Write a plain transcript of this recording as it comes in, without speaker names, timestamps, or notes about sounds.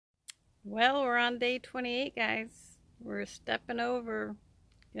Well, we're on day 28, guys. We're stepping over,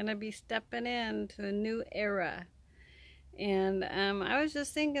 gonna be stepping into a new era. And I was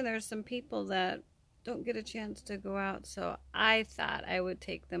just thinking there's some people that don't get a chance to go out, so I thought I would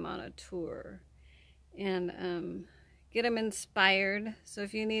take them on a tour and get them inspired. So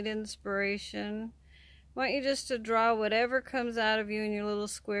if you need inspiration, I want you just to draw whatever comes out of you in your little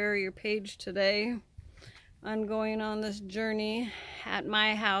square or your page today. I'm going on this journey at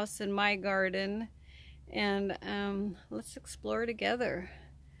my house in my garden, and let's explore together.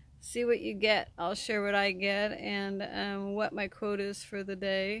 See what you get. I'll share what I get and what my quote is for the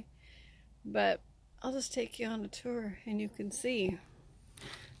day, but I'll just take you on a tour and you can see.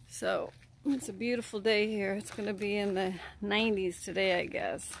 So it's a beautiful day here. It's going to be in the 90s today, I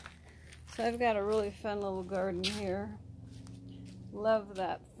guess. So I've got a really fun little garden here. Love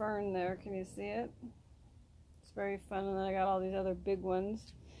that fern there. Can you see it? It's very fun. And then I got all these other big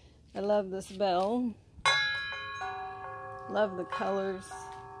ones. I love this bell. Love the colors.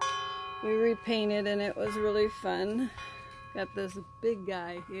 We repainted and it was really fun. Got this big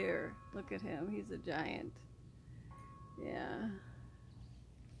guy here. Look at him. He's a giant. Yeah.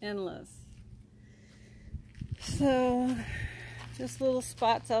 Endless. So just little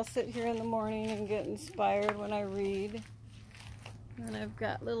spots. I'll sit here in the morning and get inspired when I read. And I've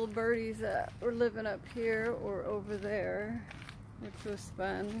got little birdies that were living up here or over there, which was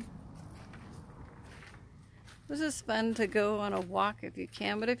fun. It was just fun to go on a walk if you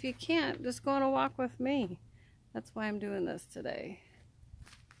can, but if you can't, just go on a walk with me. That's why I'm doing this today.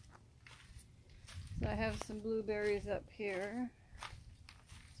 So I have some blueberries up here.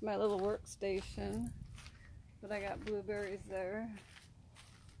 It's my little workstation, but I got blueberries there.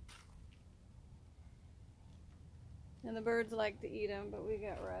 And the birds like to eat them, but we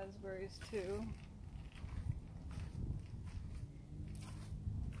got raspberries too.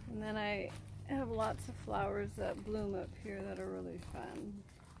 And then I have lots of flowers that bloom up here that are really fun.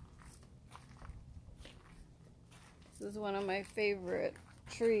 This is one of my favorite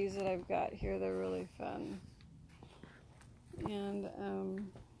trees that I've got here. They're really fun. And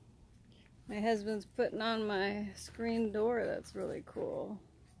my husband's putting on my screen door. That's really cool.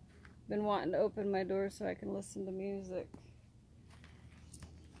 Been wanting to open my door so I can listen to music.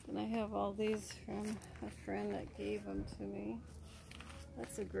 And I have all these from a friend that gave them to me.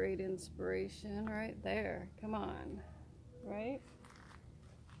 That's a great inspiration right there. Come on, right?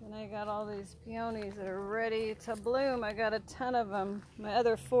 And I got all these peonies that are ready to bloom. I got a ton of them. My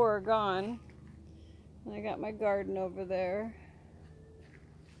other 4 are gone. And I got my garden over there.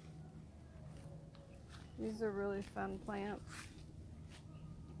 These are really fun plants.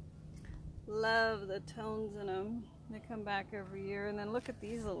 Love the tones in them. They come back every year. And then look at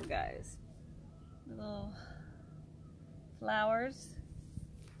these little guys. Little flowers.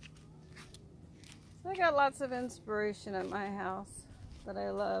 So I got lots of inspiration at my house that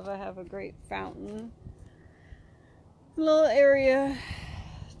I love. I have a great fountain. A little area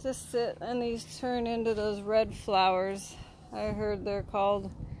to sit, and these turn into those red flowers. I heard they're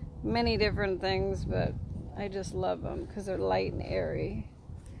called many different things, but I just love them because they're light and airy.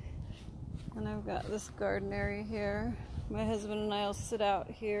 And I've got this garden area here. My husband and I will sit out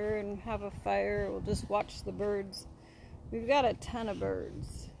here and have a fire. We'll just watch the birds. We've got a ton of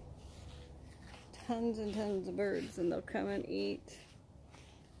birds. Tons and tons of birds, and they'll come and eat.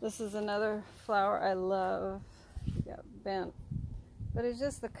 This is another flower I love. It got bent. But it's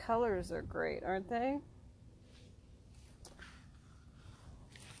just the colors are great, aren't they?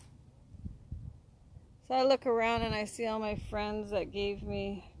 So I look around and I see all my friends that gave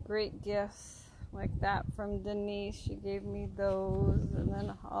me great gifts like that from Denise. She gave me those, and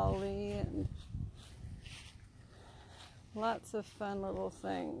then Holly, and lots of fun little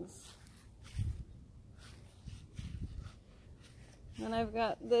things. And I've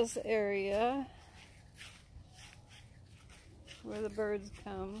got this area where the birds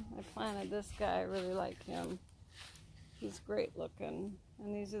come. I planted this guy. I really like him. He's great looking.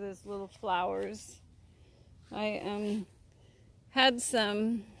 And these are these little flowers. I had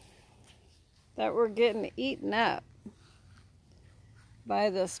some that were getting eaten up by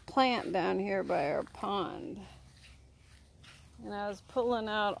this plant down here by our pond. And I was pulling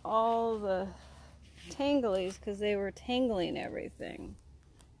out all the tanglies because they were tangling everything.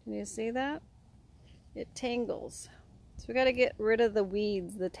 Can you see that? It tangles. So we got to get rid of the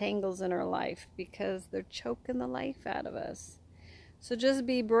weeds, the tangles in our life, because they're choking the life out of us. So just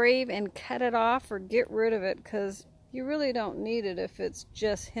be brave and cut it off or get rid of it, because you really don't need it if it's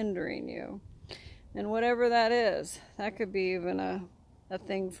just hindering you. And whatever that is, that could be even a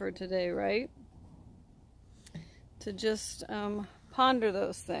thing for today, right? To just ponder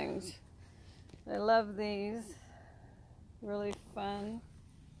those things. I love these. Really fun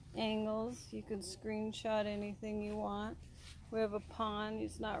angles. You can screenshot anything you want. We have a pond.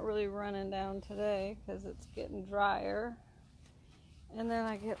 It's not really running down today because it's getting drier. And then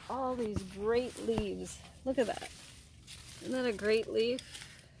I get all these great leaves. Look at that. Isn't that a great leaf?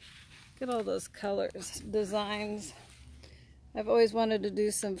 Look at all those colors, designs. I've always wanted to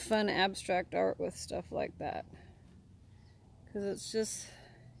do some fun abstract art with stuff like that, because it's just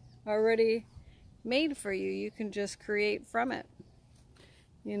already made for you. You can just create from it.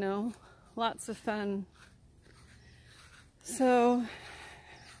 You know, lots of fun. So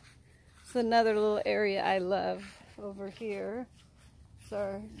it's another little area I love over here. It's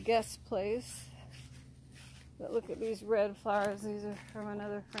our guest place. But look at these red flowers. These are from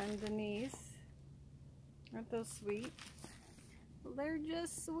another friend, Denise. Aren't those sweet? Well, they're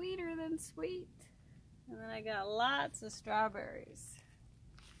just sweeter than sweet. And then I got lots of strawberries.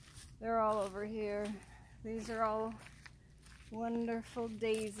 They're all over here. These are all wonderful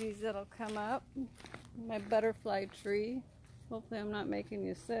daisies that'll come up. My butterfly tree. Hopefully I'm not making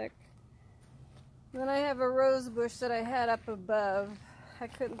you sick. Then I have a rose bush that I had up above. I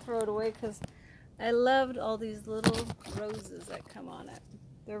couldn't throw it away because I loved all these little roses that come on it.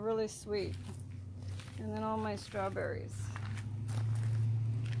 They're really sweet. And then all my strawberries.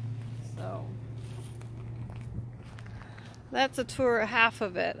 So that's a tour, half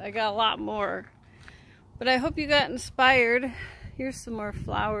of it. I got a lot more. But I hope you got inspired. Here's some more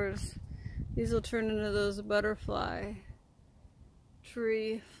flowers. These will turn into those butterfly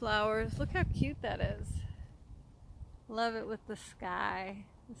tree flowers. Look how cute that is. Love it with the sky.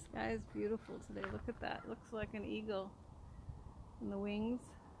 The sky is beautiful today. Look at that. Looks like an eagle. And the wings.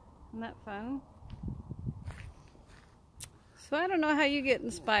 Isn't that fun? So I don't know how you get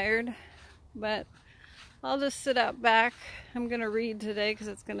inspired, but I'll just sit out back. I'm going to read today because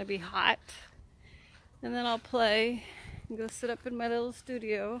it's going to be hot. And then I'll play and go sit up in my little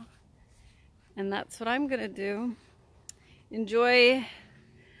studio. And that's what I'm going to do. Enjoy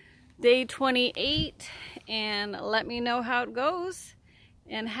day 28 and let me know how it goes.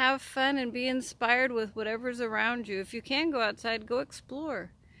 And have fun and be inspired with whatever's around you. If you can go outside, go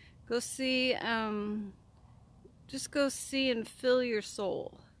explore. Go see, just go see and fill your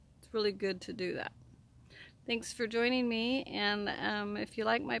soul. It's really good to do that. Thanks for joining me. And if you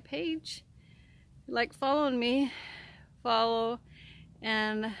like my page, like following me, follow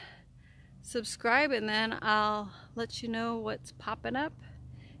and subscribe, and then I'll let you know what's popping up,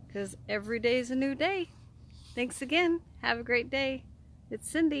 because every day is a new day. Thanks again. Have a great day. It's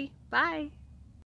Cindy. Bye.